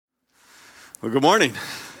Well, good morning.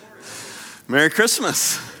 Merry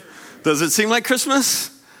Christmas. Does it seem like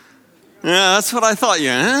Christmas? Yeah, that's what I thought.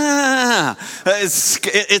 Yeah, it's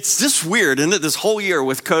just weird, isn't it? This whole year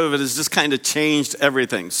with COVID has just kind of changed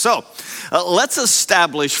everything. So let's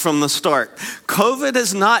establish from the start, COVID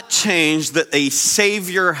has not changed that a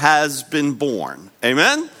Savior has been born.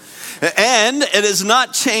 Amen? And it has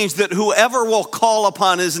not changed that whoever will call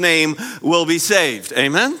upon his name will be saved.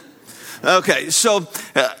 Amen? Okay, so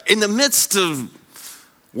in the midst of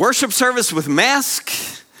worship service with mask,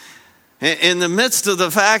 in the midst of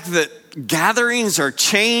the fact that gatherings are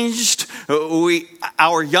changed,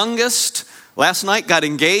 our youngest last night got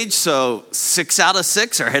engaged, so 6 out of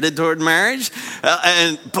 6 are headed toward marriage.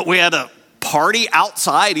 But we had a party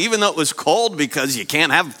outside, even though it was cold, because you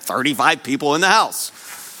can't have 35 people in the house.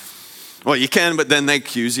 Well, you can, but then they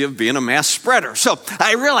accuse you of being a mass spreader. So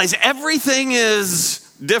I realize everything is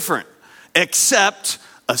different, except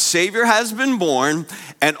a Savior has been born,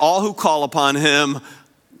 and all who call upon him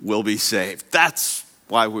will be saved. That's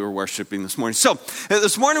why we were worshiping this morning. So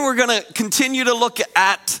this morning we're going to continue to look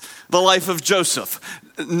at the life of Joseph.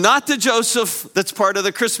 Not the Joseph that's part of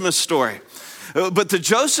the Christmas story, but the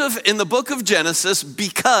Joseph in the book of Genesis,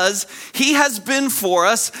 because he has been for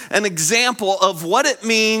us an example of what it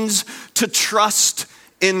means to trust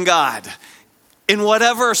in God. In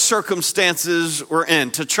whatever circumstances we're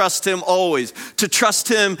in, to trust him always, to trust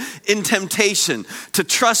him in temptation, to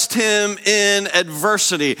trust him in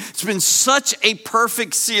adversity. It's been such a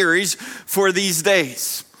perfect series for these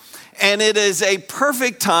days. And it is a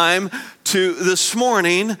perfect time to, this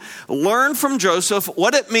morning, learn from Joseph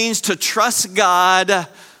what it means to trust God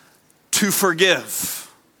to forgive.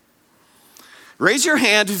 Raise your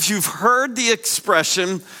hand if you've heard the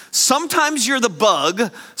expression, sometimes you're the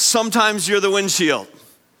bug, sometimes you're the windshield.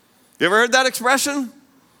 You ever heard that expression?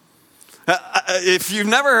 If you've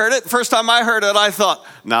never heard it, first time I heard it, I thought,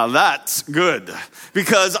 now that's good.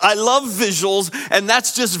 Because I love visuals, and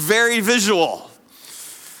that's just very visual.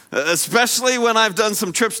 Especially when I've done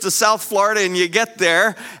some trips to South Florida and you get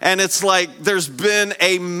there and it's like there's been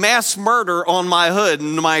a mass murder on my hood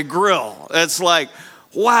and my grill. It's like,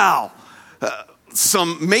 wow.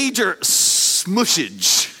 Some major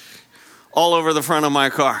smushage all over the front of my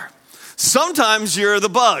car. Sometimes you're the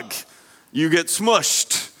bug. You get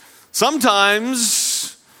smushed.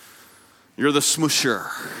 Sometimes you're the smusher.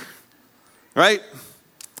 Right?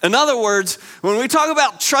 In other words, when we talk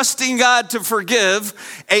about trusting God to forgive,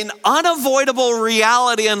 an unavoidable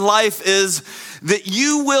reality in life is that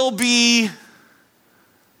you will be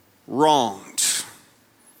wronged.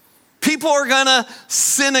 People are going to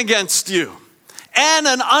sin against you. And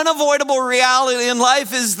an unavoidable reality in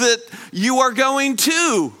life is that you are going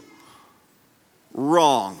to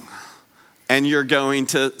wrong and you're going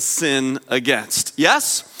to sin against.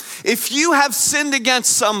 Yes? If you have sinned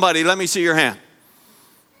against somebody, let me see your hand.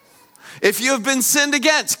 If you have been sinned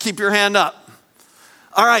against, keep your hand up.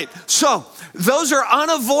 All right, so those are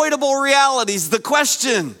unavoidable realities. The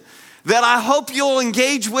question that I hope you'll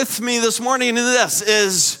engage with me this morning in this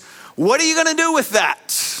is, what are you going to do with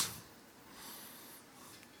that?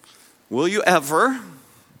 Will you ever,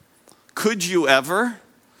 could you ever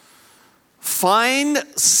find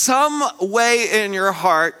some way in your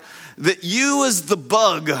heart that you as the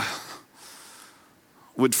bug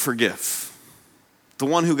would forgive? The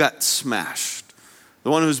one who got smashed,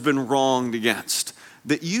 the one who's been wronged against,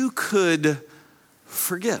 that you could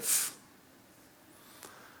forgive.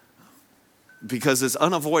 Because it's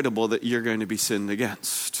unavoidable that you're going to be sinned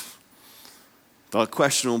against. The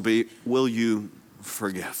question will be, will you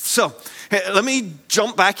forgive? So let me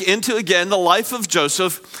jump back into again the life of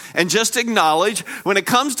Joseph and just acknowledge when it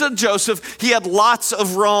comes to Joseph, he had lots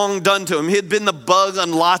of wrong done to him. He had been the bug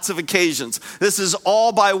on lots of occasions. This is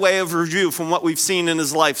all by way of review from what we've seen in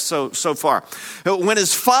his life so far. When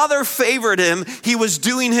his father favored him, he was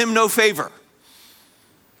doing him no favor.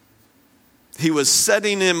 He was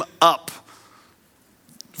setting him up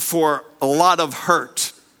for a lot of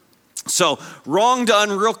hurt. So, wrong done,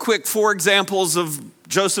 real quick, 4 examples of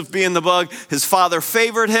Joseph being the bug. His father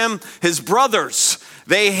favored him. His brothers,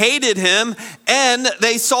 they hated him, and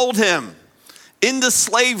they sold him into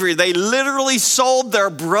slavery. They literally sold their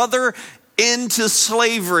brother into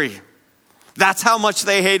slavery. That's how much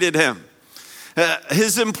they hated him.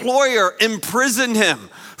 His employer imprisoned him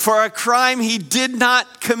for a crime he did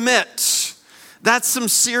not commit. That's some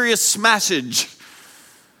serious smashage.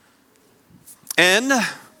 And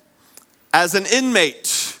as an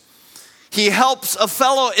inmate, he helps a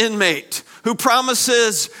fellow inmate who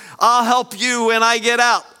promises, I'll help you when I get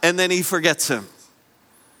out. And then he forgets him.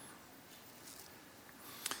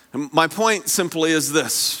 My point simply is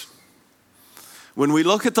this. When we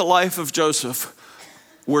look at the life of Joseph,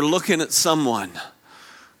 we're looking at someone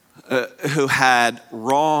who had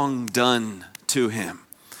wrong done to him.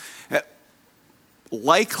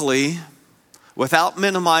 Likely, without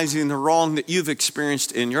minimizing the wrong that you've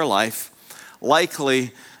experienced in your life,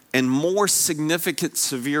 likely in more significant,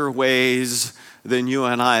 severe ways than you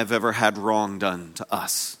and I have ever had wrong done to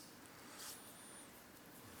us.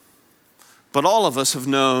 But all of us have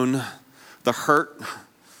known the hurt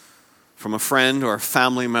from a friend or a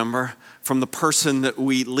family member, from the person that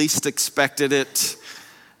we least expected it.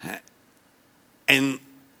 And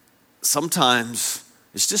sometimes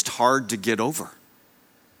it's just hard to get over.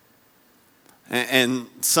 And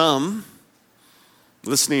some,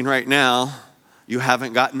 listening right now, you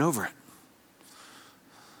haven't gotten over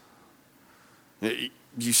it.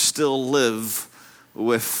 You still live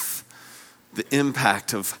with the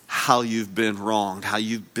impact of how you've been wronged, how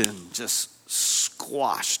you've been just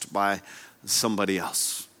squashed by somebody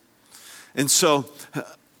else. And so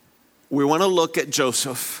we want to look at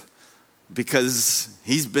Joseph because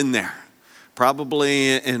he's been there,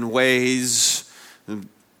 probably in ways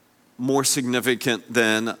more significant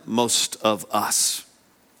than most of us.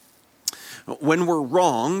 When we're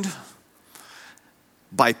wronged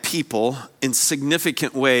by people in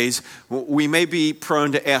significant ways, we may be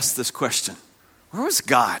prone to ask this question: where was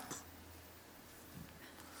God?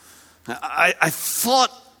 I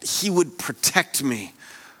thought he would protect me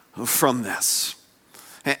from this.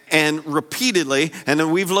 And repeatedly, and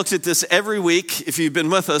then we've looked at this every week if you've been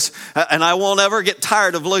with us, and I won't ever get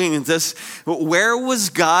tired of looking at this. Where was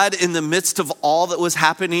God in the midst of all that was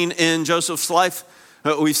happening in Joseph's life?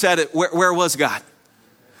 We said it. Where was God?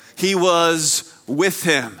 He was with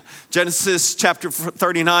him. Genesis chapter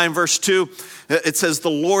 39, verse 2, it says the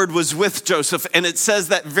Lord was with Joseph. And it says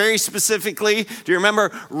that very specifically. Do you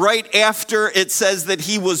remember? Right after it says that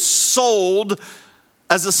he was sold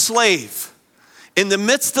as a slave. In the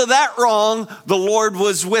midst of that wrong, the Lord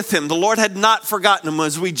was with him. The Lord had not forgotten him,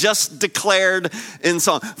 as we just declared in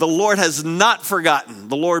song. The Lord has not forgotten.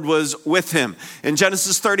 The Lord was with him. In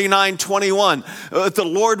Genesis 39:21, the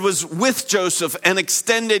Lord was with Joseph and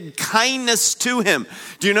extended kindness to him.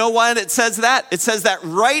 Do you know why it says that? It says that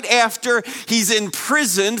right after he's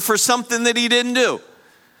imprisoned for something that he didn't do.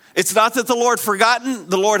 It's not that the Lord forgotten,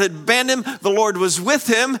 the Lord had abandoned him, the Lord was with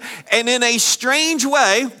him, and in a strange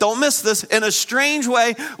way, don't miss this, in a strange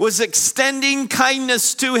way, was extending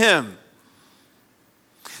kindness to him.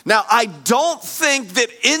 Now, I don't think that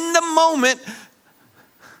in the moment,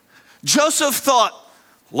 Joseph thought,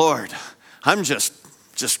 Lord, I'm just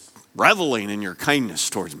reveling in your kindness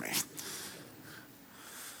towards me.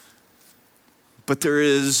 But there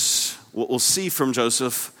is, what we'll see from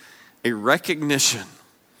Joseph, a recognition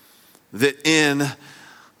that in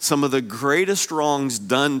some of the greatest wrongs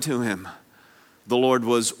done to him, the Lord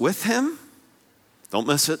was with him. Don't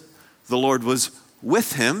miss it. The Lord was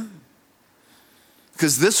with him.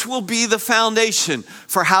 Because this will be the foundation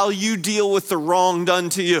for how you deal with the wrong done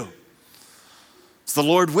to you. Is the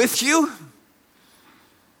Lord with you?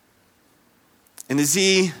 And is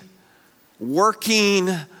he working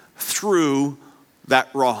through that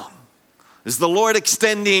wrong? Is the Lord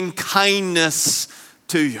extending kindness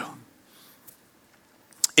to you?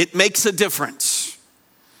 It makes a difference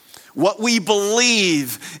what we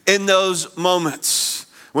believe in those moments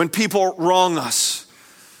when people wrong us.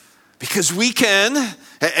 Because we can,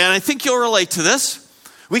 and I think you'll relate to this,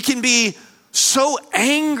 we can be so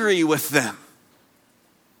angry with them,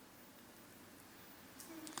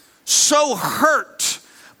 so hurt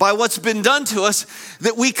by what's been done to us,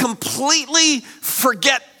 that we completely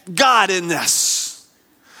forget God in this.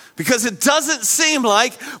 Because it doesn't seem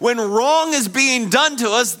like when wrong is being done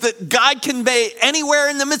to us that God can be anywhere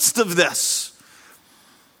in the midst of this.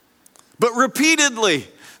 But repeatedly,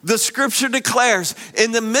 the scripture declares,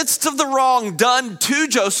 in the midst of the wrong done to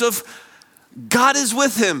Joseph, God is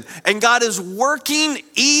with him. And God is working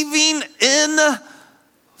even in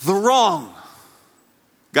the wrong.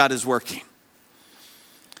 God is working.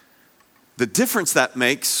 The difference that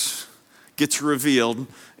makes gets revealed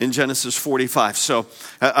in Genesis 45. So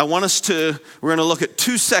we're going to look at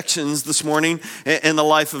two sections this morning in the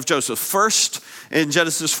life of Joseph. First, in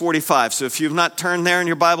Genesis 45. So if you've not turned there in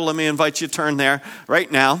your Bible, let me invite you to turn there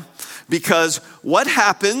right now. Because what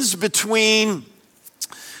happens between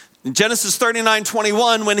Genesis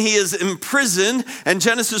 39:21 when he is imprisoned and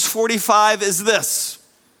Genesis 45 is this.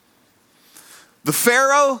 The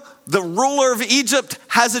Pharaoh, the ruler of Egypt,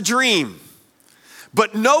 has a dream.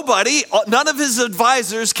 But none of his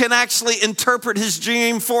advisors can actually interpret his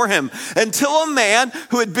dream for him until a man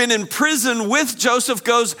who had been in prison with Joseph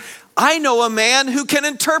goes, I know a man who can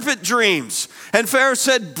interpret dreams. And Pharaoh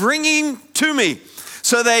said, bring him to me.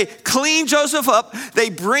 So they clean Joseph up. They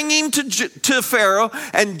bring him to Pharaoh,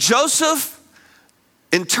 and Joseph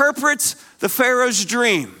interprets the Pharaoh's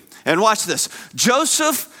dream. And watch this. Pharaoh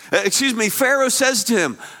says to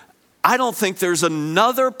him, I don't think there's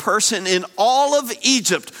another person in all of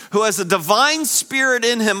Egypt who has a divine spirit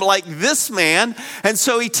in him like this man. And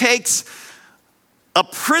so he takes a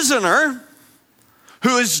prisoner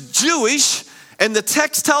who is Jewish, and the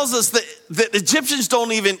text tells us that Egyptians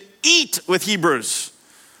don't even eat with Hebrews.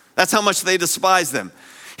 That's how much they despise them.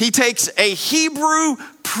 He takes a Hebrew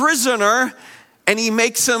prisoner and he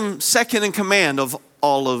makes him second in command of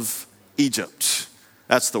all of Egypt.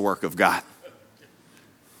 That's the work of God.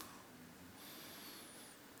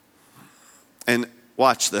 And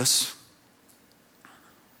watch this.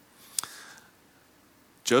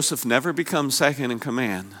 Joseph never becomes second in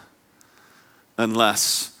command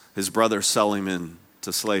unless his brothers sell him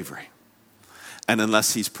into slavery and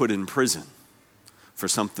unless he's put in prison for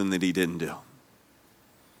something that he didn't do.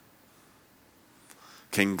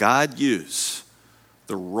 Can God use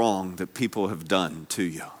the wrong that people have done to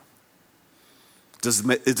you?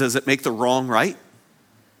 Does it make the wrong right?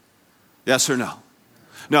 Yes or no?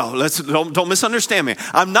 No, don't misunderstand me.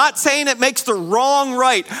 I'm not saying it makes the wrong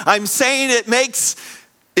right. I'm saying it makes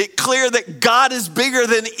it clear that God is bigger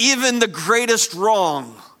than even the greatest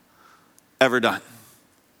wrong ever done.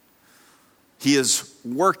 He is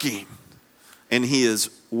working and he is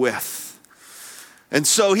with. And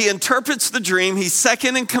so he interprets the dream. He's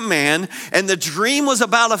second in command, and the dream was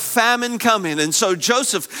about a famine coming. And so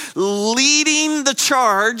Joseph, leading the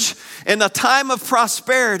charge in a time of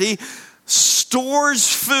prosperity, stores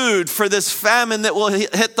food for this famine that will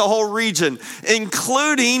hit the whole region,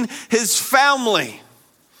 including his family.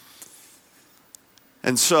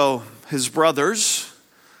 And so his brothers,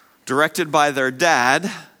 directed by their dad,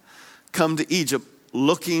 come to Egypt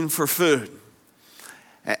looking for food.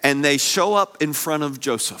 And they show up in front of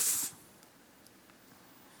Joseph.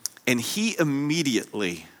 And he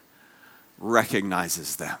immediately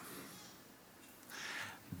recognizes them.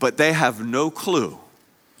 But they have no clue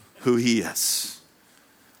who he is.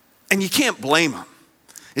 And you can't blame him.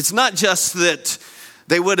 It's not just that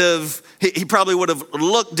he probably would have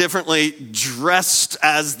looked differently dressed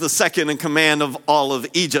as the second in command of all of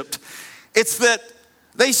Egypt. It's that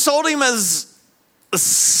they sold him as a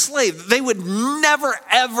slave. They would never,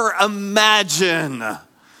 ever imagine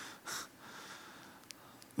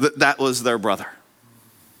that was their brother.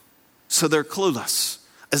 So they're clueless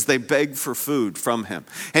as they beg for food from him.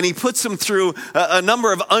 And he puts them through a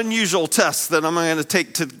number of unusual tests that I'm going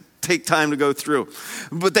to take time to go through.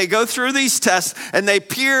 But they go through these tests and they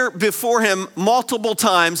appear before him multiple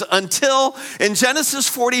times until in Genesis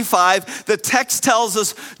 45, the text tells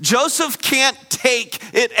us Joseph can't take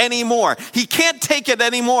it anymore. He can't take it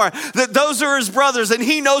anymore. That those are his brothers and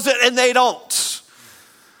he knows it and they don't.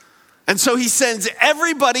 And so he sends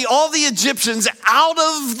everybody, all the Egyptians, out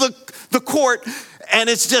of the court, and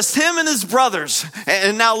it's just him and his brothers.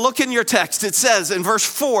 And now look in your text. It says in verse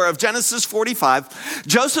 4 of Genesis 45,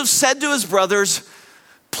 Joseph said to his brothers,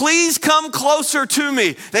 please come closer to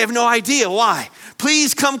me. They have no idea why.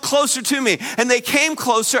 Please come closer to me. And they came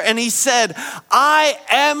closer and he said, I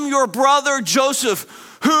am your brother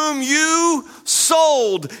Joseph, whom you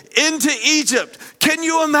sold into Egypt. Can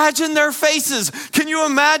you imagine their faces? Can you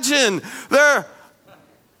imagine their,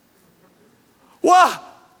 what?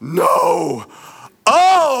 No.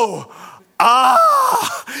 Oh,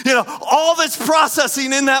 all that's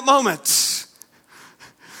processing in that moment.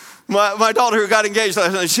 My daughter who got engaged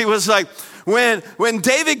last night, she was like, when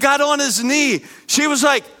David got on his knee, she was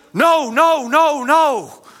like, no. And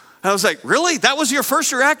I was like, really? That was your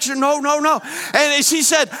first reaction? No. And she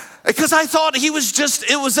said, because I thought it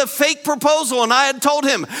was a fake proposal. And I had told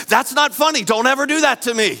him, that's not funny. Don't ever do that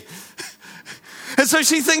to me. And so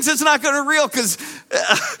she thinks it's not going to real because,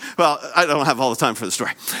 I don't have all the time for the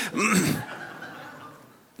story.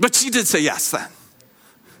 But she did say yes then.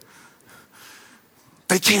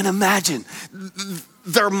 They can't imagine.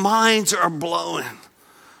 Their minds are blown.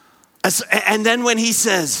 And then when he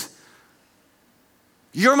says,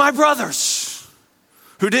 you're my brothers,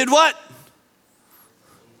 who did what?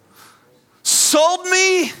 Sold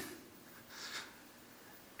me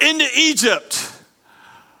into Egypt.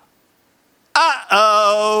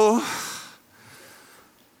 Uh-oh.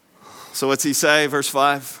 So what's he say? Verse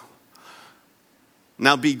 5.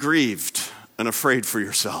 Now be grieved and afraid for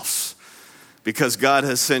yourselves, because God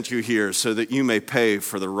has sent you here so that you may pay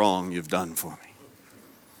for the wrong you've done for me.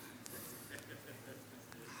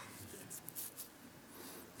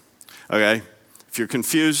 Okay, if you're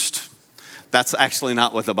confused, That's actually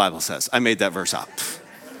not what the Bible says. I made that verse up.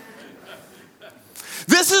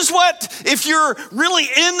 This is what, if you're really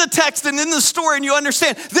in the text and in the story and you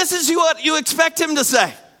understand, this is what you expect him to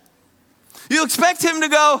say. You expect him to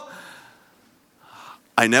go,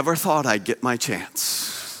 I never thought I'd get my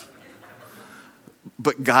chance,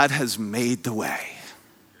 but God has made the way.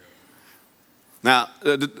 Now,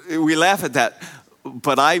 we laugh at that,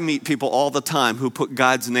 but I meet people all the time who put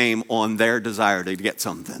God's name on their desire to get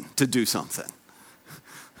something, to do something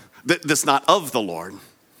that's not of the Lord,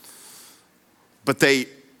 but they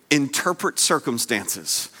interpret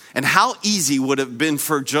circumstances. And how easy would it have been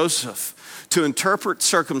for Joseph to interpret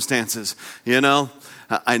circumstances? You know,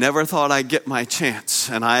 I never thought I'd get my chance,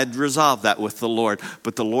 and I had resolved that with the Lord,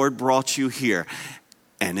 but the Lord brought you here,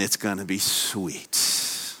 and it's going to be sweet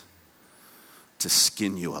to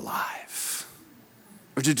skin you alive,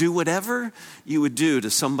 or to do whatever you would do to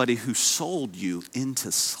somebody who sold you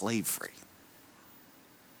into slavery.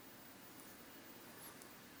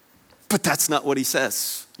 But that's not what he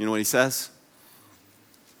says. You know what he says?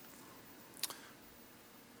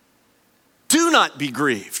 Do not be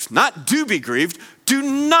grieved. Not do be grieved. Do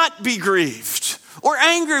not be grieved or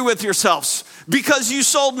angry with yourselves because you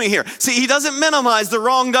sold me here. See, he doesn't minimize the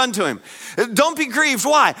wrong done to him. Don't be grieved.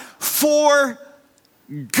 Why? For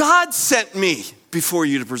God sent me before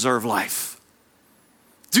you to preserve life.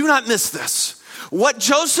 Do not miss this. What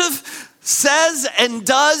Joseph says and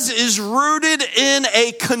does is rooted in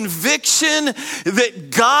a conviction that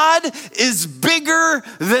God is bigger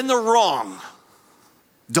than the wrong.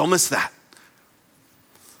 Don't miss that.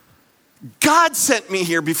 God sent me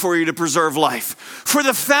here before you to preserve life. For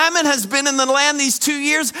the famine has been in the land these 2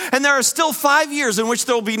 years, and there are still 5 years in which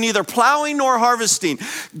there will be neither plowing nor harvesting.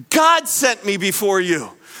 God sent me before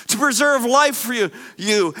you to preserve life for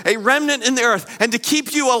you, a remnant in the earth, and to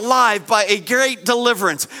keep you alive by a great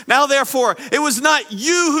deliverance. Now, therefore, it was not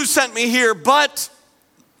you who sent me here, but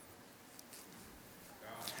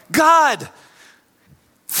God.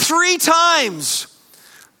 3 times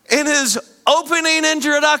in his opening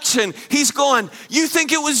introduction, he's going, you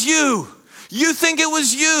think it was you. You think it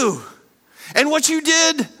was you. And what you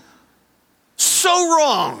did, so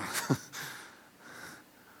wrong.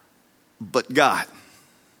 But God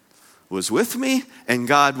was with me, and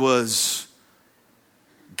God was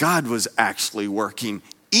actually working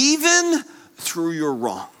even through your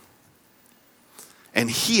wrong. And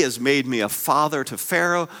he has made me a father to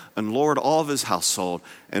Pharaoh and lord all of his household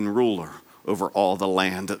and ruler over all the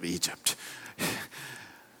land of Egypt.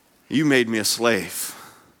 You made me a slave.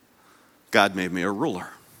 God made me a ruler.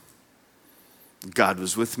 God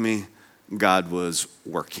was with me. God was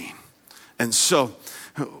working. And so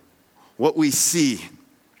what we see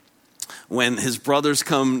when his brothers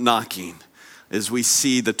come knocking is we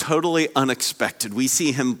see the totally unexpected. We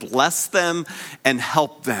see him bless them and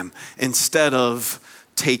help them instead of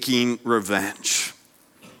taking revenge.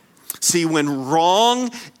 See, when wrong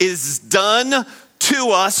is done to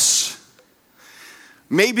us,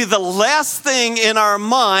 maybe the last thing in our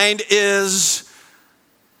mind is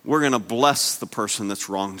we're going to bless the person that's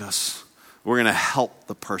wronged us. We're going to help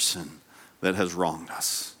the person that has wronged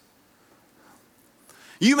us.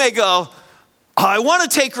 You may go, I want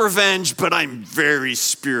to take revenge, but I'm very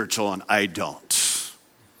spiritual and I don't.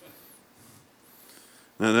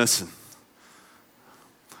 Now listen,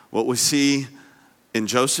 what we see in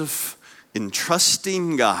Joseph, in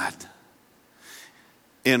trusting God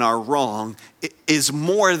in our wrong, is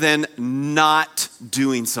more than not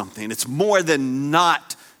doing something. It's more than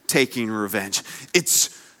not taking revenge.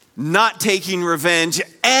 It's not taking revenge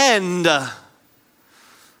and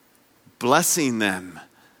blessing them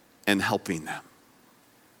and helping them.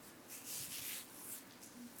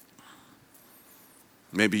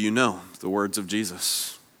 Maybe you know the words of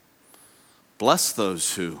Jesus. Bless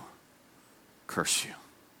those who curse you.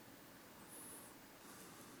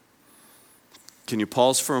 Can you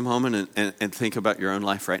pause for a moment and think about your own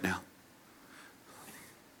life right now?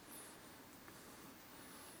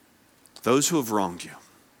 Those who have wronged you,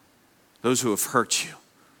 those who have hurt you,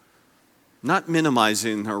 not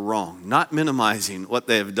minimizing their wrong, not minimizing what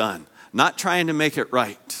they have done, not trying to make it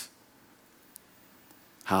right.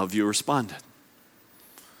 How have you responded?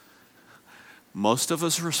 Most of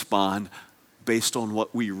us respond based on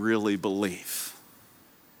what we really believe.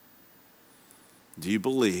 Do you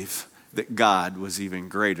believe that God was even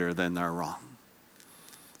greater than their wrong?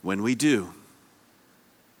 When we do,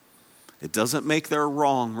 it doesn't make their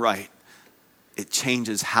wrong right. It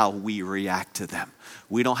changes how we react to them.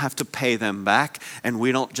 We don't have to pay them back, and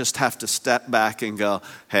we don't just have to step back and go,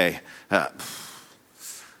 hey,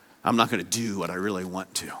 I'm not going to do what I really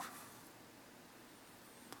want to.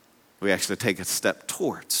 We actually take a step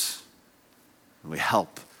towards. We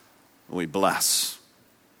help. And we bless.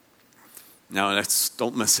 Now,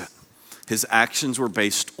 don't miss it. His actions were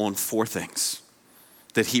based on 4 things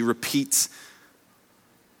that he repeats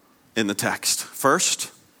in the text.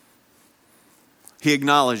 First, he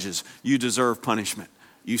acknowledges, you deserve punishment.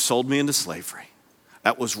 You sold me into slavery.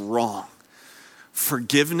 That was wrong.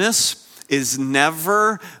 Forgiveness is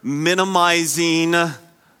never minimizing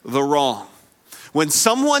the wrong. When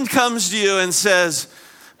someone comes to you and says,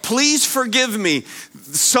 please forgive me,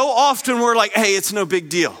 so often we're like, hey, it's no big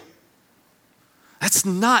deal. That's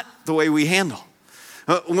not the way we handle.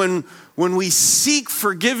 When we seek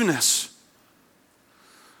forgiveness,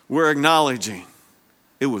 we're acknowledging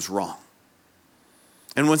it was wrong.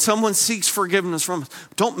 And when someone seeks forgiveness from us,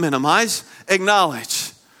 don't minimize,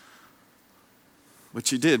 acknowledge.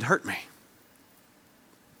 What you did hurt me.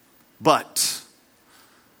 But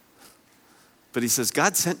he says,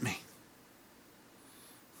 God sent me.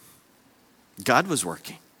 God was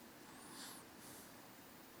working.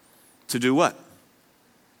 To do what?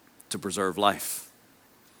 To preserve life.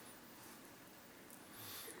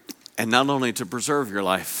 And not only to preserve your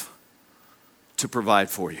life, to provide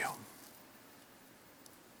for you.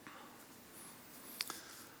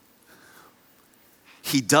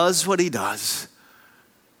 He does what he does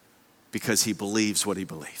because he believes what he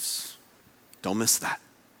believes. Don't miss that.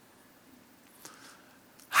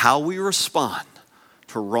 How we respond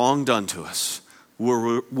to wrong done to us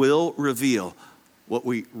will reveal what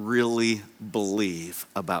we really believe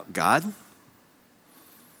about God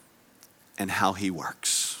and how he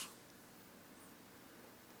works.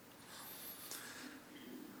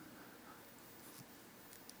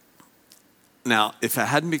 Now, if it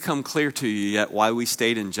hadn't become clear to you yet why we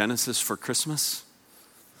stayed in Genesis for Christmas,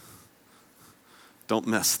 don't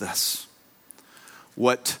miss this.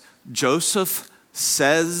 What Joseph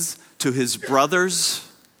says to his brothers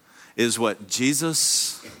is what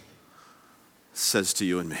Jesus says to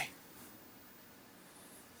you and me.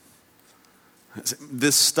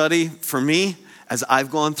 This study, for me, as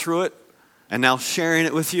I've gone through it and now sharing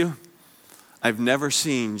it with you, I've never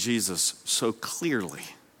seen Jesus so clearly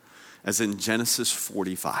as in Genesis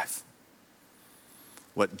 45.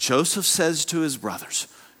 What Joseph says to his brothers,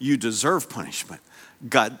 you deserve punishment.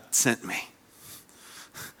 God sent me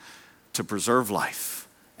to preserve life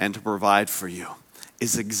and to provide for you,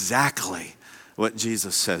 is exactly what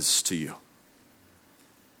Jesus says to you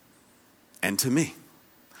and to me.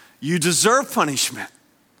 You deserve punishment,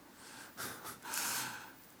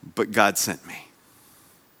 but God sent me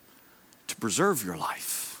to preserve your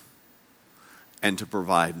life and to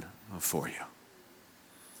provide for you.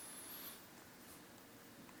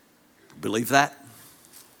 Believe that?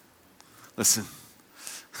 Listen,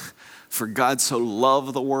 for God so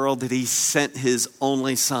loved the world that he sent his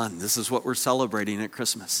only son. This is what we're celebrating at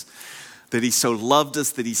Christmas. That he so loved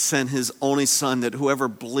us that he sent his only son, that whoever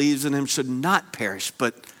believes in him should not perish,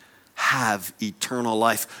 but have eternal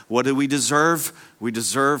life. What do we deserve? We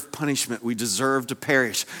deserve punishment. We deserve to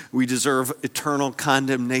perish. We deserve eternal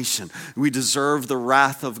condemnation. We deserve the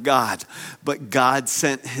wrath of God. But God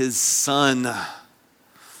sent his son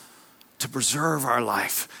to preserve our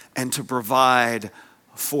life and to provide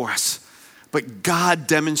for us. But God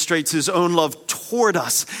demonstrates his own love toward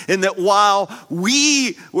us in that while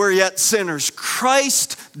we were yet sinners,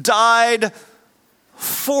 Christ died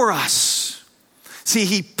for us. See,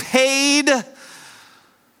 he paid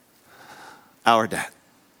our debt.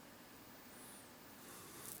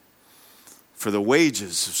 For the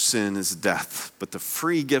wages of sin is death, but the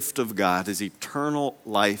free gift of God is eternal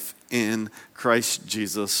life in Christ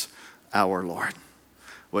Jesus our Lord.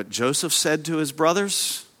 What Joseph said to his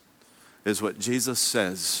brothers is what Jesus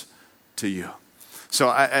says to you. So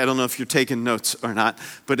I don't know if you're taking notes or not,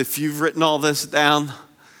 but if you've written all this down,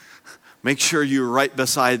 make sure you're right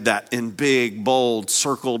beside that in big, bold,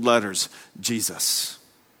 circled letters, Jesus.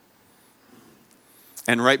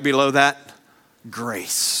 And right below that,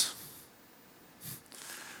 grace.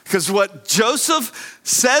 Because what Joseph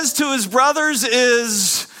says to his brothers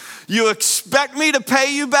is, you expect me to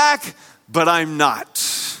pay you back, but I'm not.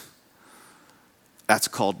 That's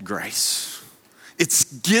called grace. It's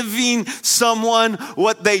giving someone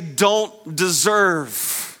what they don't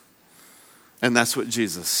deserve. And that's what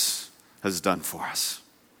Jesus has done for us.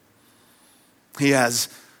 He has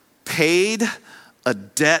paid a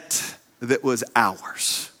debt that was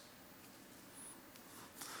ours.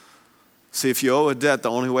 See, if you owe a debt,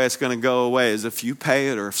 the only way it's going to go away is if you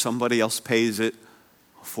pay it or if somebody else pays it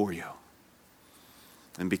for you.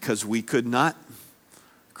 And because we could not,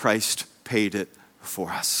 Christ paid it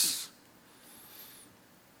for us.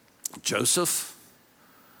 Joseph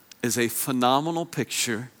is a phenomenal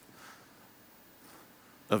picture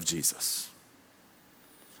of Jesus.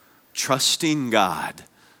 Trusting God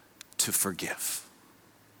to forgive.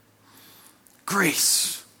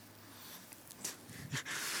 Grace.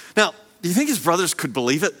 Now, do you think his brothers could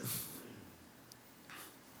believe it?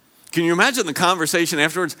 Can you imagine the conversation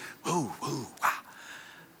afterwards? Whoa, wow.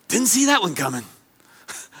 Didn't see that one coming.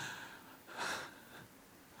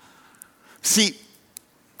 See,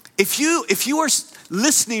 if you are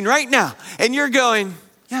listening right now and you're going,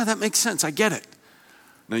 yeah, that makes sense, I get it.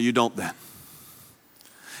 No, you don't then.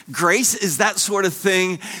 Grace is that sort of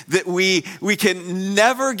thing that we can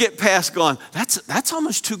never get past going, that's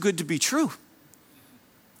almost too good to be true.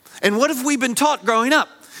 And what have we been taught growing up?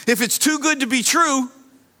 If it's too good to be true,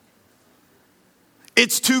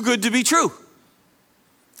 it's too good to be true.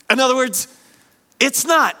 In other words, it's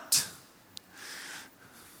not.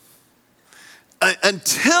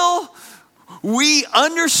 Until we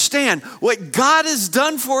understand what God has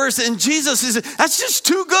done for us in Jesus, that's just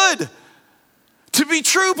too good to be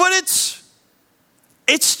true, but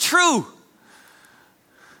it's true.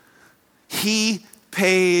 He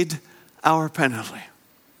paid our penalty.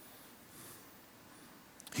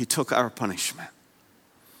 He took our punishment.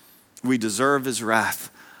 We deserve his wrath,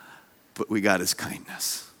 but we got his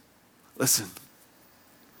kindness. Listen,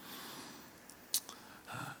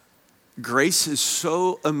 grace is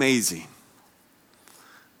so amazing,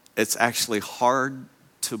 it's actually hard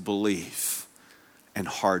to believe and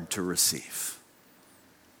hard to receive.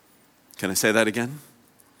 Can I say that again?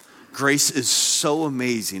 Grace is so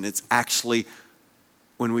amazing, it's actually,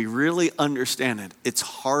 when we really understand it, it's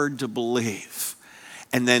hard to believe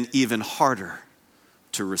and then even harder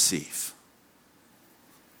to receive.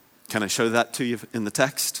 Can I show that to you in the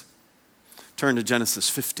text? Turn to Genesis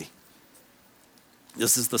 50.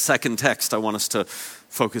 This is the second text I want us to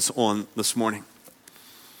focus on this morning.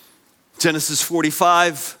 Genesis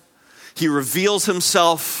 45, he reveals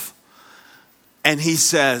himself and he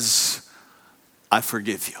says, I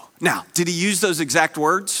forgive you. Now, did he use those exact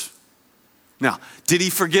words? No. Did he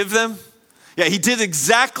forgive them? Yeah, he did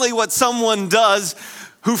exactly what someone does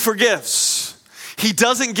who forgives. He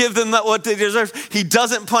doesn't give them what they deserve. He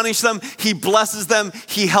doesn't punish them. He blesses them.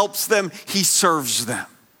 He helps them. He serves them.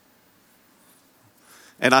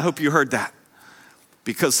 And I hope you heard that.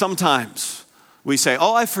 Because sometimes we say,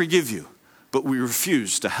 oh, I forgive you, but we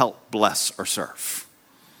refuse to help, bless, or serve.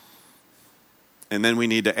 And then we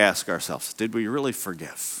need to ask ourselves, did we really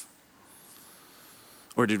forgive?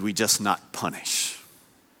 Or did we just not punish?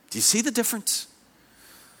 Do you see the difference?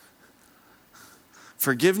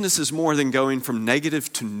 Forgiveness is more than going from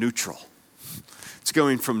negative to neutral. It's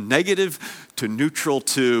going from negative to neutral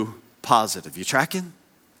to positive. You tracking?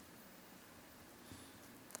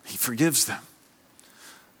 He forgives them.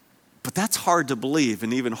 But that's hard to believe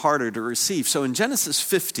and even harder to receive. So in Genesis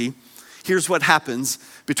 50, here's what happens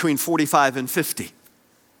between 45 and 50.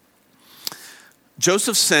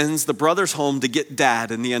 Joseph sends the brothers home to get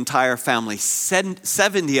dad and the entire family.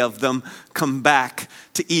 70 of them come back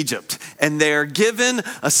to Egypt. And they're given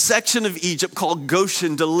a section of Egypt called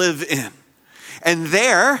Goshen to live in. And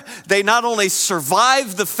there, they not only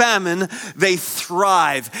survive the famine, they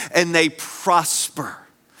thrive and they prosper.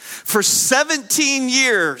 For 17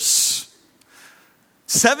 years,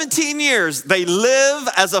 they live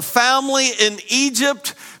as a family in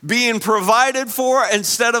Egypt, being provided for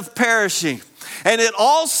instead of perishing. And it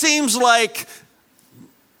all seems like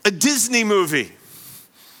a Disney movie.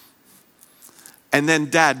 And then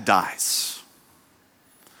dad dies.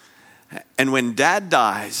 And when dad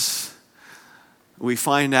dies, we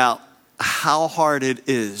find out how hard it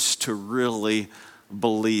is to really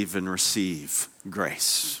believe and receive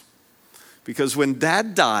grace. Because when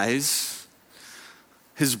dad dies,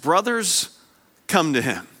 his brothers come to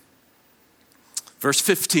him. Verse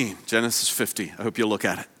 15, Genesis 50. I hope you'll look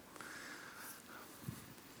at it.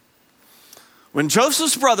 When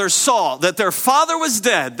Joseph's brothers saw that their father was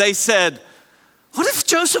dead, they said, what if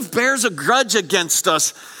Joseph bears a grudge against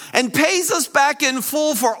us and pays us back in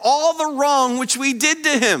full for all the wrong which we did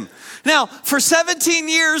to him? Now, for 17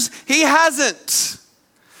 years, he hasn't.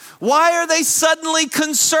 Why are they suddenly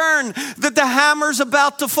concerned that the hammer's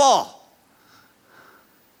about to fall?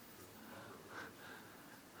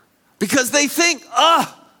 Because they think,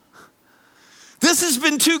 this has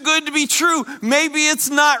been too good to be true. Maybe it's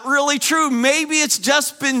not really true. Maybe it's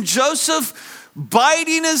just been Joseph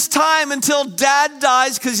biding his time until dad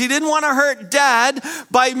dies because he didn't want to hurt dad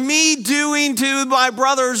by me doing to my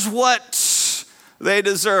brothers what they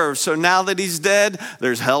deserve. So now that he's dead,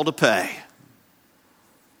 there's hell to pay.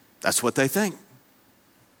 That's what they think.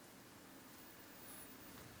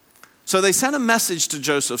 So they sent a message to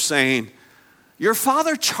Joseph saying, your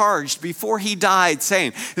father charged before he died,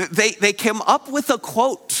 saying, they came up with a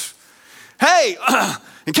quote. Hey,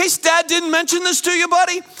 in case Dad didn't mention this to you,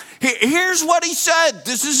 buddy, here's what he said.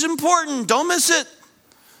 This is important. Don't miss it.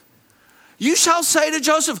 You shall say to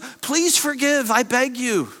Joseph, please forgive, I beg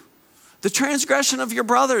you, the transgression of your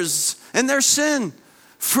brothers and their sin,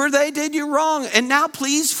 for they did you wrong. And now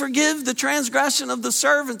please forgive the transgression of the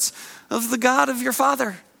servants of the God of your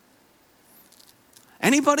father.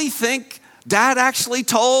 Anybody think Dad actually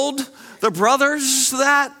told the brothers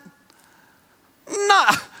that?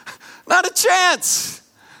 Not a chance.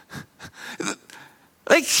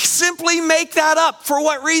 They simply make that up. For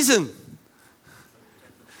what reason?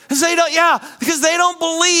 Because they don't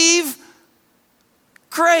believe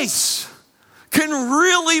grace can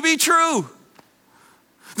really be true.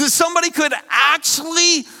 That somebody could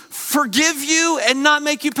actually forgive you and not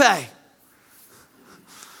make you pay.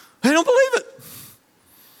 They don't believe it.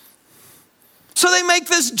 So they make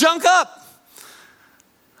this junk up.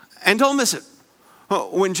 And don't miss it.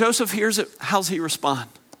 When Joseph hears it, how's he respond?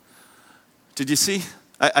 Did you see?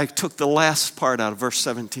 I took the last part out of verse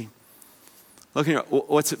 17. Look here,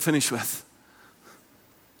 what's it finish with?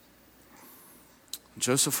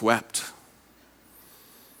 Joseph wept.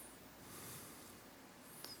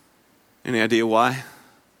 Any idea why?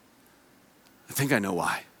 I think I know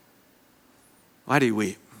why. Why do you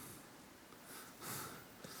weep?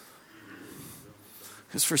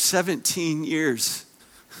 Because for 17 years,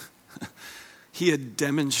 he had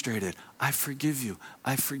demonstrated, I forgive you,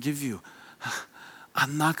 I forgive you.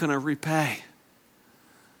 I'm not going to repay.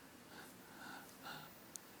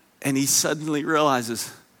 And he suddenly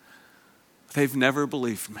realizes, they've never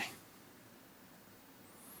believed me.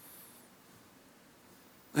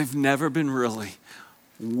 They've never been really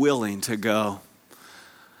willing to go,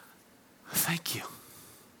 thank you.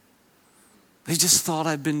 They just thought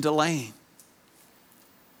I'd been delaying.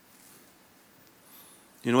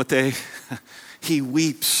 You know what he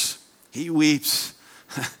weeps. He weeps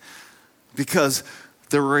because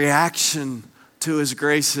the reaction to his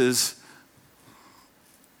grace is,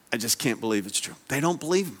 I just can't believe it's true. They don't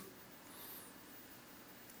believe him.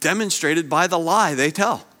 Demonstrated by the lie they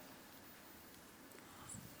tell.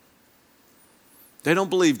 They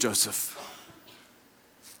don't believe Joseph.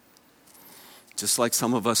 Just like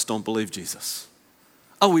some of us don't believe Jesus.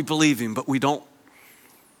 Oh, we believe him, but we don't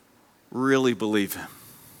really believe him.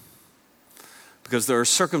 Because there are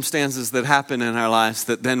circumstances that happen in our lives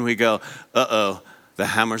that then we go, uh-oh, the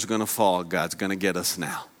hammer's going to fall. God's going to get us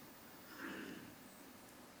now.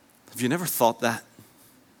 Have you never thought that?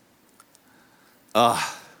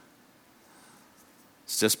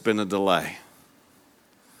 It's just been a delay.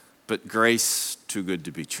 But grace, too good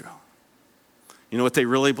to be true. You know what they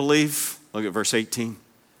really believe? Look at verse 18.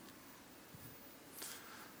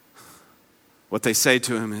 What they say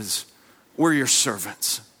to him is, we're your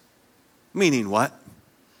servants. Meaning what?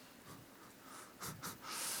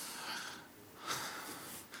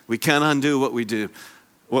 We can't undo what we did,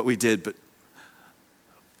 but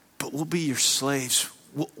we'll be your slaves.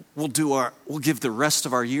 We'll give the rest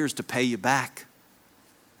of our years to pay you back.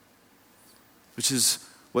 Which is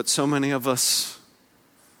what so many of us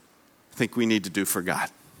think we need to do for God.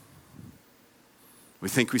 We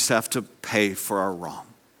think we have to pay for our wrong.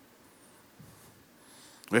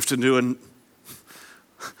 We have to do a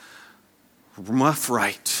rough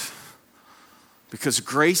right. Because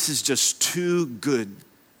grace is just too good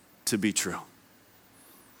to be true.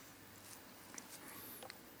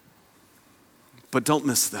 But don't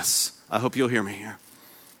miss this. I hope you'll hear me here.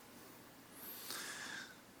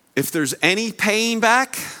 If there's any paying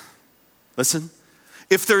back, listen,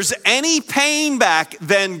 if there's any paying back,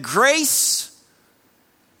 then grace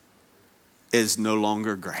is no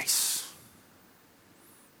longer grace.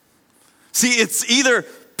 See, it's either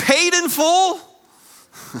paid in full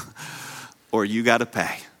or you got to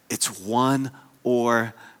pay. It's one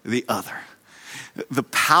or the other. The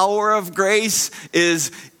power of grace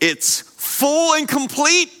is it's full and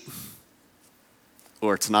complete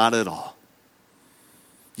or it's not at all.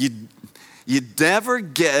 You never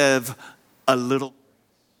give a little.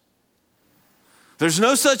 There's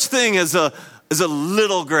no such thing as a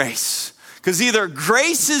little grace. Because either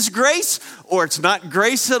grace is grace or it's not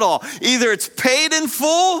grace at all. Either it's paid in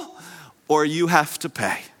full or you have to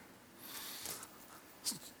pay.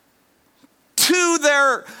 Two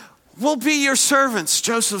there will be your servants.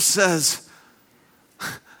 Joseph says,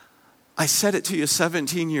 I said it to you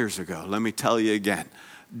 17 years ago. Let me tell you again.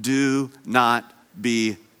 Do not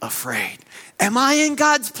be afraid. Am I in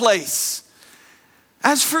God's place?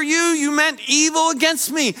 As for you, you meant evil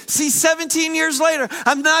against me. See, 17 years later,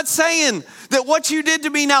 I'm not saying that what you did to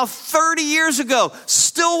me now 30 years ago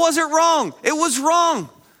still wasn't wrong. It was wrong.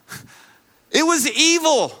 It was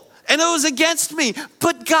evil, and it was against me.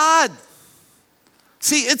 But God,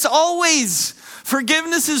 see,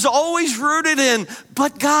 forgiveness is always rooted in,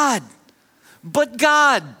 but God. But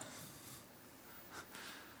God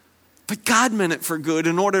meant it for good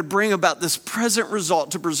in order to bring about this present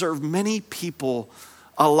result to preserve many people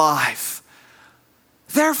alive.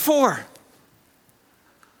 Therefore,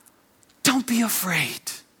 don't be afraid.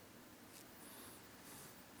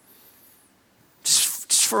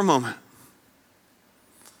 Just for a moment.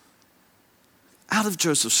 Out of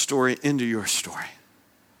Joseph's story into your story.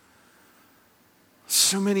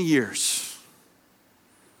 So many years,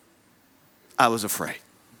 I was afraid.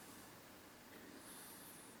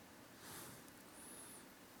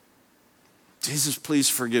 Jesus, please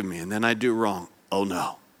forgive me, and then I do wrong. Oh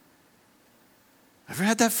no. Ever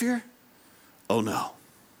had that fear? Oh no.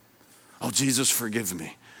 Oh, Jesus, forgive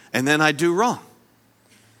me. And then I do wrong.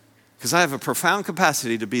 Because I have a profound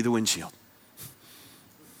capacity to be the windshield.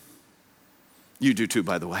 You do too,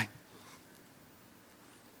 by the way.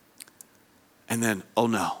 And then, oh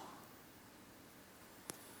no.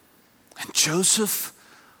 And Joseph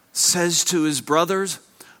says to his brothers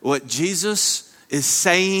what Jesus is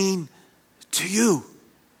saying to you,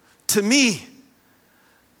 to me.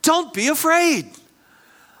 Don't be afraid.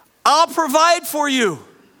 I'll provide for you.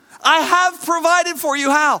 I have provided for you.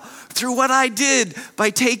 How? Through what I did by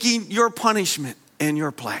taking your punishment in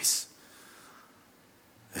your place.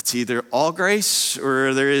 It's either all grace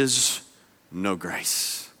or there is no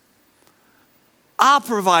grace. I'll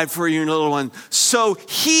provide for you, little one. So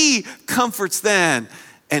he comforts them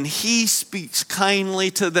and he speaks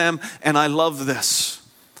kindly to them. And I love this.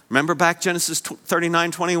 Remember back Genesis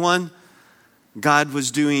 39:21? God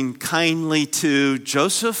was doing kindly to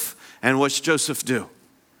Joseph. And what's Joseph do?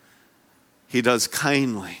 He does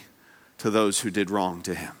kindly to those who did wrong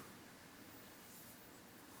to him.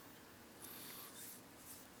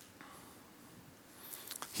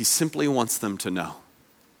 He simply wants them to know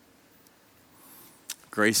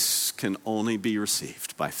grace can only be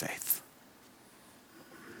received by faith.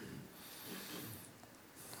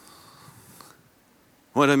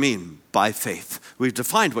 What do I mean by faith? We've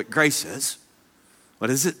defined what grace is. What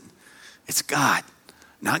is it? It's God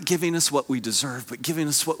not giving us what we deserve, but giving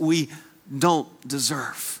us what we don't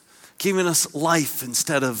deserve. Giving us life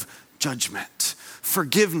instead of judgment.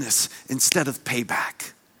 Forgiveness instead of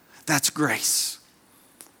payback. That's grace.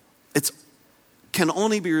 It can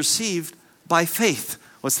only be received by faith.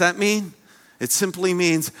 What's that mean? It simply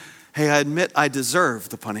means, hey, I admit I deserve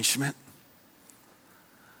the punishment,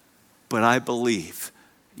 but I believe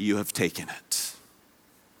you have taken it.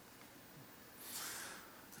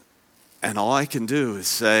 And all I can do is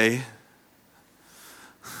say,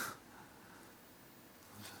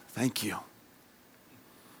 thank you.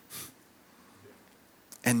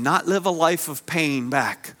 And not live a life of paying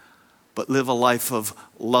back, but live a life of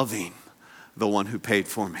loving the one who paid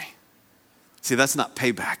for me. See, that's not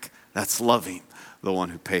payback. That's loving the one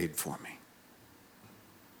who paid for me.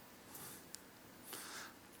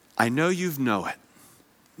 I know you know it.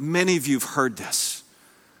 Many of you have heard this,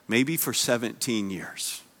 maybe for 17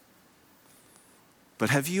 years. But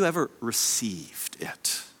have you ever received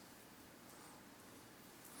it?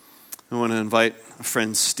 I want to invite a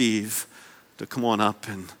friend, Steve, to come on up.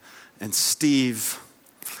 And Steve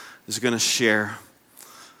is going to share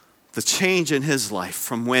the change in his life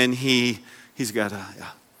from when he's got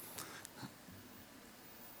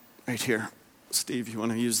right here. Steve, you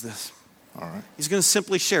want to use this? All right. He's going to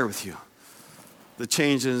simply share with you the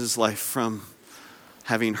change in his life from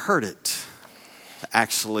having heard it to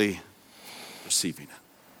actually receiving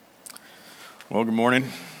it. Well, good morning.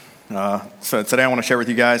 So today I want to share with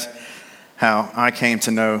you guys how I came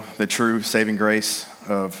to know the true saving grace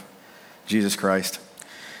of Jesus Christ.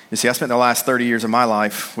 You see, I spent the last 30 years of my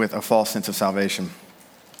life with a false sense of salvation.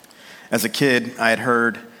 As a kid, I had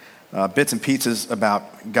heard bits and pieces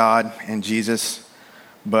about God and Jesus,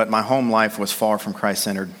 but my home life was far from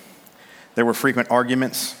Christ-centered. There were frequent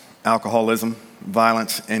arguments, alcoholism,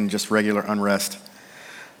 violence, and just regular unrest.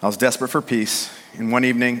 I was desperate for peace, and one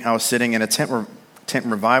evening I was sitting in a tent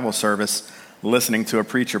revival service listening to a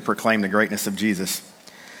preacher proclaim the greatness of Jesus.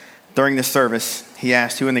 During this service, he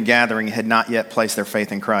asked who in the gathering had not yet placed their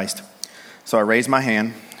faith in Christ. So I raised my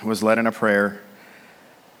hand, was led in a prayer,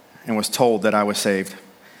 and was told that I was saved.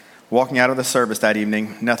 Walking out of the service that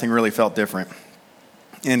evening, nothing really felt different.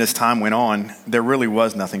 And as time went on, there really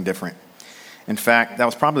was nothing different. In fact, that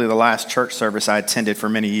was probably the last church service I attended for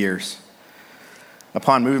many years.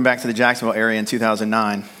 Upon moving back to the Jacksonville area in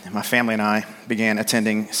 2009, my family and I began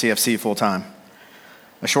attending CFC full-time.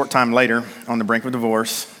 A short time later, on the brink of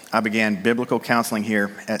divorce, I began biblical counseling here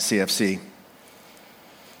at CFC.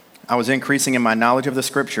 I was increasing in my knowledge of the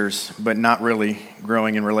scriptures, but not really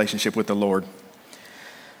growing in relationship with the Lord.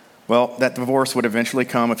 Well, that divorce would eventually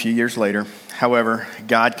come a few years later. However,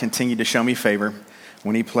 God continued to show me favor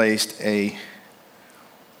when he placed a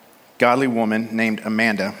godly woman named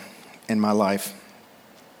Amanda in my life.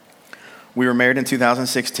 We were married in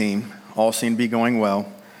 2016. All seemed to be going well.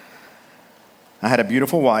 I had a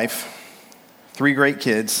beautiful wife, 3 great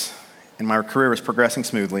kids, and my career was progressing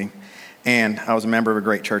smoothly, and I was a member of a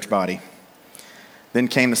great church body. Then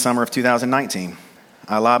came the summer of 2019.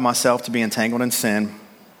 I allowed myself to be entangled in sin.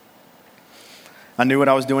 I knew what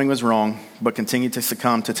I was doing was wrong, but continued to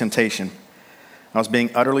succumb to temptation. I was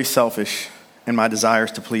being utterly selfish in my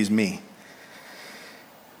desires to please me.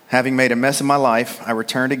 Having made a mess of my life, I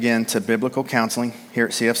returned again to biblical counseling here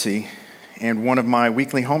at CFC, and one of my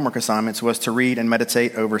weekly homework assignments was to read and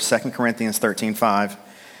meditate over 2 Corinthians 13:5,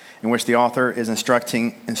 in which the author is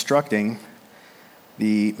instructing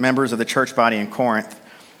the members of the church body in Corinth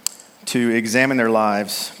to examine their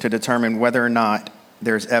lives to determine whether or not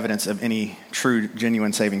there's evidence of any true,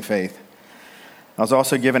 genuine saving faith. I was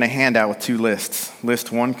also given a handout with 2 lists.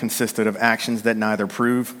 List 1 consisted of actions that neither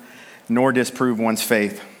prove nor disprove one's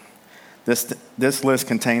faith. This list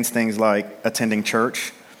contains things like attending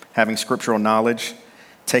church, having scriptural knowledge,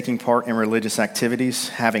 taking part in religious activities,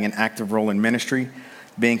 having an active role in ministry,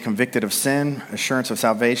 being convicted of sin, assurance of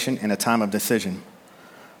salvation, and a time of decision.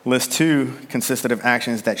 List 2 consisted of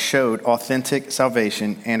actions that showed authentic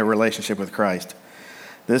salvation and a relationship with Christ.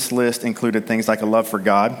 This list included things like a love for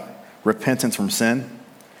God, repentance from sin,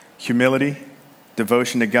 humility,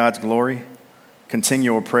 devotion to God's glory,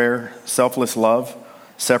 continual prayer, selfless love,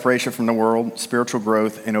 separation from the world, spiritual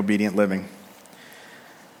growth, and obedient living.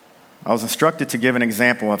 I was instructed to give an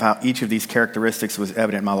example of how each of these characteristics was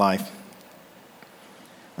evident in my life.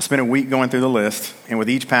 I spent a week going through the list, and with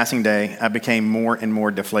each passing day, I became more and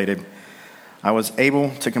more deflated. I was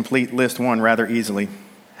able to complete list 1 rather easily.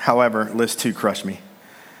 However, list 2 crushed me.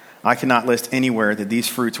 I could not list anywhere that these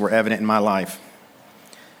fruits were evident in my life.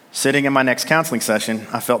 Sitting in my next counseling session,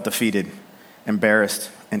 I felt defeated,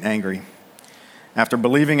 embarrassed, and angry. After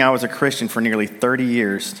believing I was a Christian for nearly 30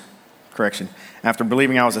 years, after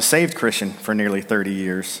believing I was a saved Christian for nearly 30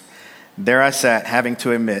 years, there I sat having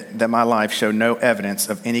to admit that my life showed no evidence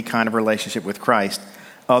of any kind of relationship with Christ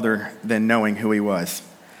other than knowing who he was.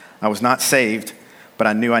 I was not saved, but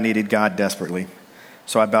I knew I needed God desperately.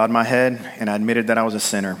 So I bowed my head and I admitted that I was a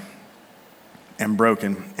sinner and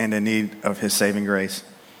broken and in need of his saving grace.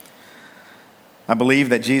 I believe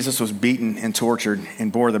that Jesus was beaten and tortured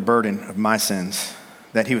and bore the burden of my sins,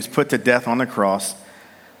 that he was put to death on the cross,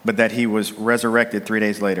 but that he was resurrected 3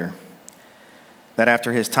 days later. That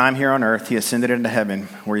after his time here on earth, he ascended into heaven,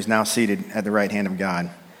 where he's now seated at the right hand of God.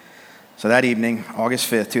 So that evening,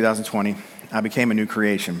 August 5th, 2020, I became a new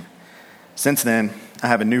creation. Since then, I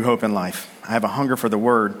have a new hope in life. I have a hunger for the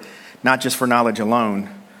word, not just for knowledge alone,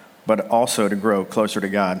 but also to grow closer to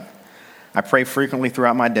God. I pray frequently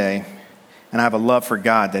throughout my day, and I have a love for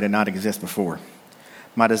God that did not exist before.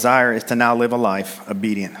 My desire is to now live a life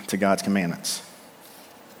obedient to God's commandments.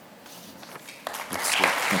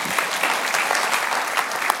 Thank you.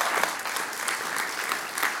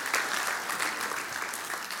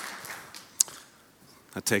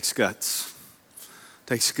 That takes guts. It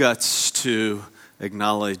takes guts to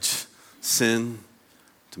acknowledge sin,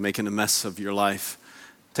 to making a mess of your life.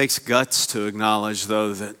 It takes guts to acknowledge,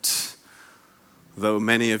 though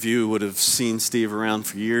many of you would have seen Steve around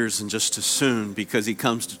for years and just as soon because he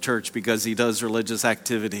comes to church, because he does religious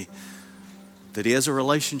activity, that he has a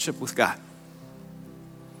relationship with God.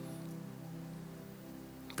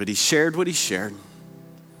 But he shared what he shared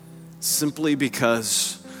simply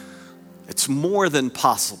because it's more than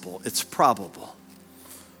possible, it's probable,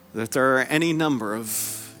 that there are any number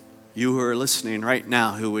of you who are listening right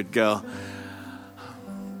now who would go,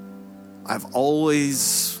 I've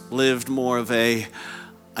always lived more of I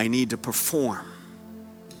need to perform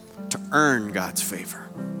to earn God's favor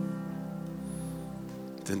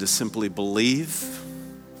than to simply believe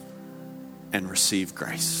and receive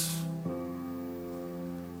grace.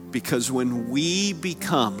 Because when we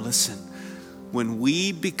become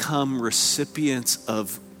recipients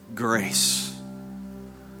of grace,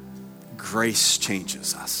 grace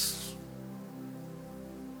changes us.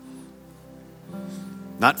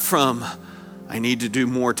 Not from, I need to do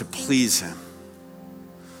more to please him.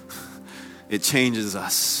 It changes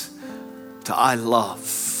us to, I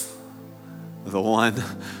love the one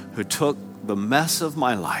who took the mess of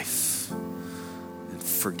my life and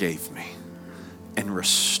forgave me and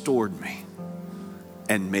restored me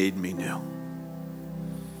and made me new.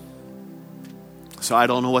 So I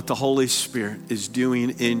don't know what the Holy Spirit is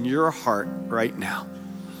doing in your heart right now.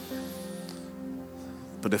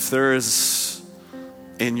 But if there is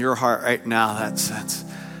in your heart right now that sense,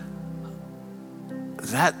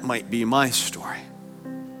 that might be my story.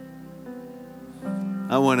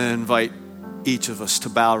 I want to invite each of us to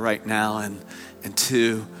bow right now and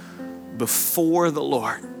to, before the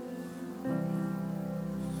Lord,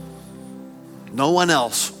 no one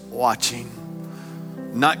else watching,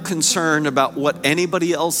 not concerned about what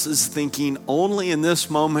anybody else is thinking, only in this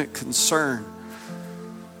moment concerned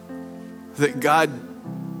that God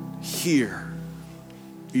hear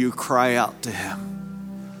you cry out to him.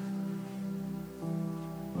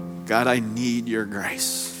 God, I need your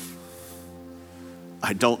grace.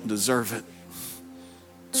 I don't deserve it.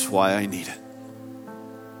 That's why I need it.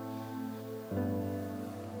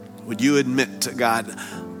 Would you admit to God,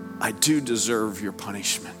 I do deserve your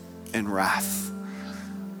punishment and wrath,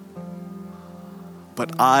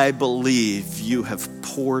 but I believe you have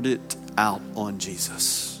poured it out on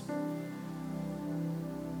Jesus.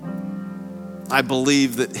 I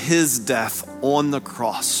believe that his death on the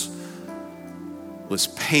cross was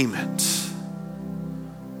payment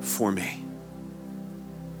for me.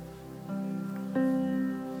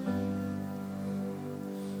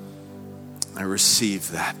 I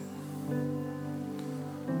receive that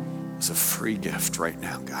as a free gift right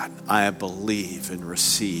now, God. I believe and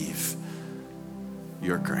receive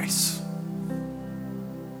your grace.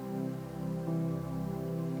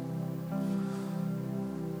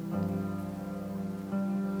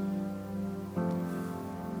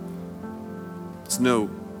 It's no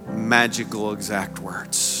magical exact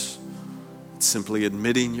words. It's simply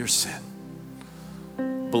admitting your sin,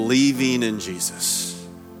 believing in Jesus,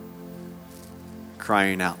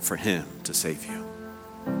 crying out for him to save you.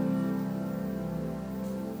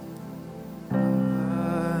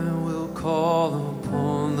 I will call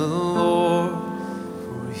upon the Lord,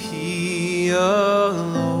 for he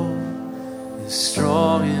alone is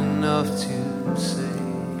strong enough to save.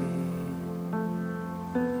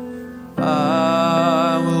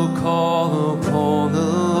 I will call upon the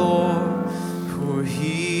Lord, for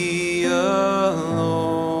he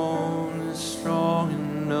alone is strong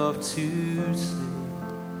enough to save.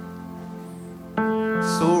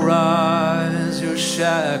 So rise, your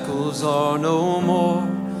shackles are no more,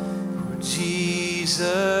 for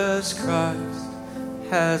Jesus Christ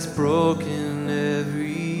has broken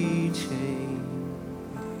every chain.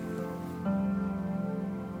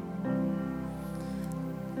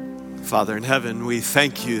 Father in heaven, we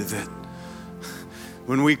thank you that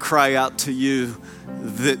when we cry out to you,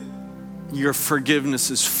 that your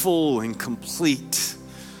forgiveness is full and complete.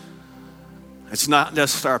 It's not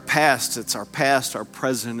just our past, it's our past, our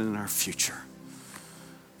present, and our future.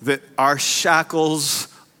 That our shackles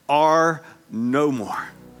are no more.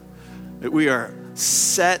 That we are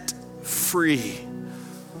set free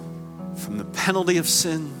from the penalty of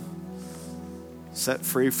sin, set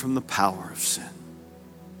free from the power of sin.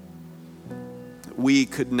 That we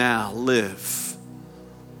could now live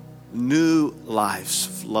new lives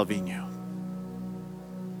of loving you.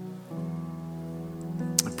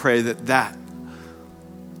 I pray that that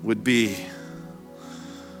would be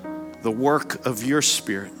the work of your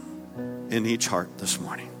Spirit in each heart this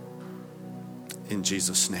morning. In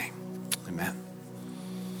Jesus' name, amen.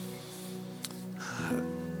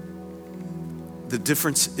 The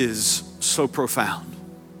difference is so profound.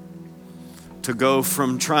 To go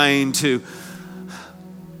from trying to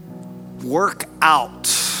work out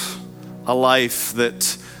a life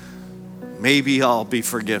that maybe I'll be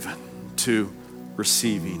forgiven, to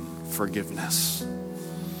receiving forgiveness.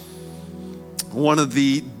 One of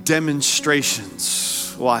the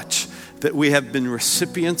demonstrations, watch, that we have been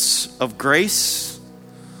recipients of grace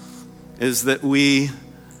is that we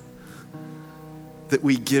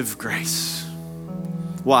give grace.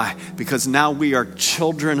 Why? Because now we are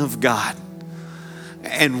children of God,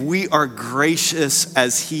 and we are gracious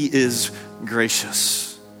as he is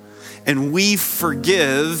gracious. And we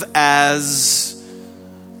forgive as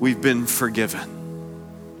we've been forgiven.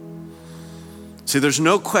 See, there's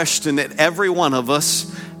no question that every one of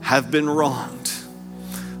us have been wronged.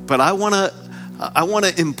 But I want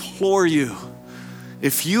to implore you,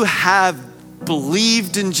 if you have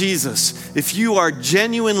believed in Jesus, if you are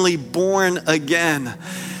genuinely born again,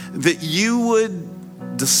 that you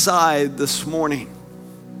would decide this morning,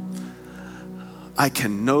 I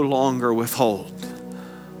can no longer withhold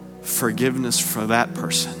forgiveness for that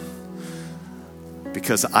person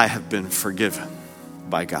because I have been forgiven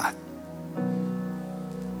by God.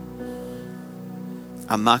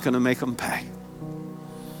 I'm not going to make them pay.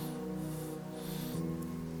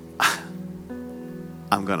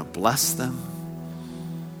 I'm going to bless them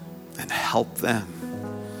and help them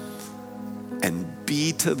and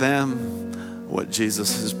be to them what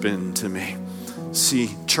Jesus has been to me. See,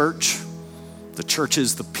 church, the church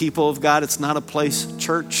is the people of God. It's not a place,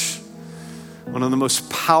 church. One of the most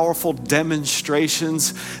powerful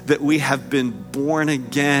demonstrations that we have been born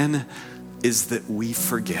again is that we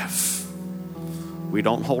forgive. We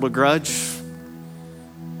don't hold a grudge.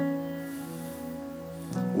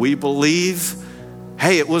 We believe,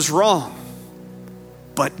 hey, it was wrong,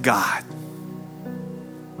 but God.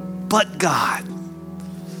 But God.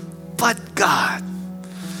 But God.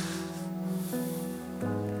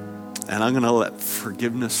 And I'm going to let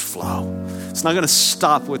forgiveness flow. It's not going to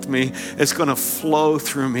stop with me. It's going to flow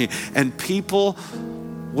through me. And people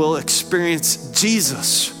will experience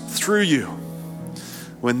Jesus through you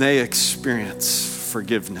when they experience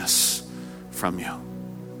forgiveness from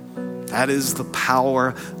you. That is the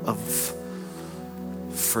power of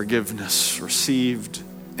forgiveness received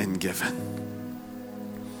and given.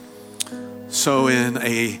 So in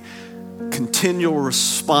a continual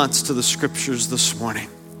response to the scriptures this morning,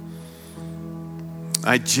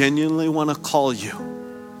 I genuinely want to call you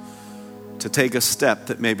to take a step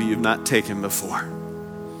that maybe you've not taken before.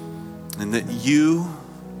 And that you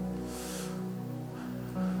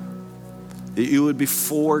would be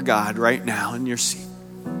before God right now in your seat.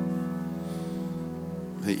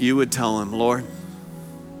 That you would tell him, Lord,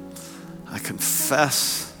 I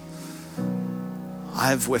confess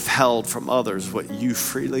I've withheld from others what you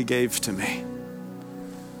freely gave to me.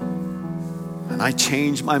 And I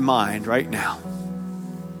change my mind right now.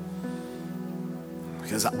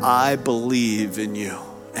 Because I believe in you.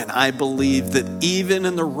 And I believe that even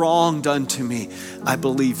in the wrong done to me, I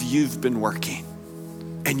believe you've been working.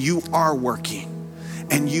 And you are working.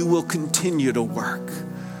 And you will continue to work.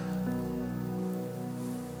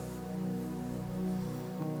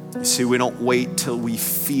 You see, we don't wait till we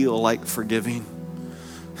feel like forgiving.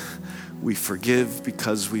 We forgive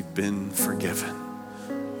because we've been forgiven.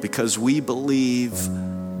 Because we believe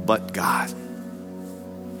but God.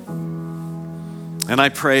 And I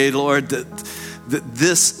pray, Lord, that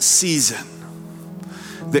this season,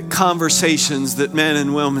 that conversations that men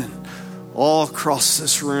and women all across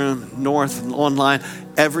this room, north and online,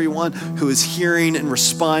 everyone who is hearing and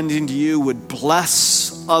responding to you would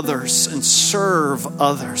bless others and serve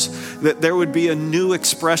others. That there would be a new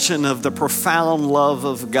expression of the profound love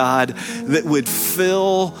of God that would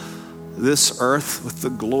fill this earth with the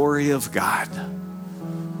glory of God,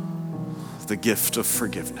 the gift of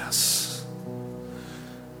forgiveness.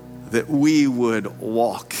 That we would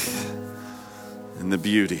walk in the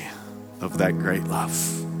beauty of that great love.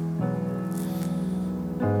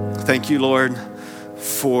 Thank you, Lord,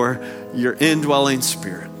 for your indwelling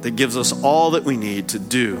spirit that gives us all that we need to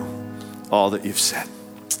do all that you've said.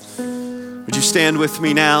 Would you stand with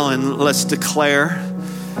me now and let's declare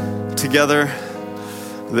together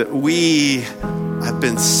that we have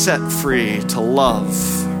been set free to love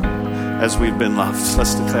as we've been loved.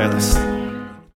 Let's declare this.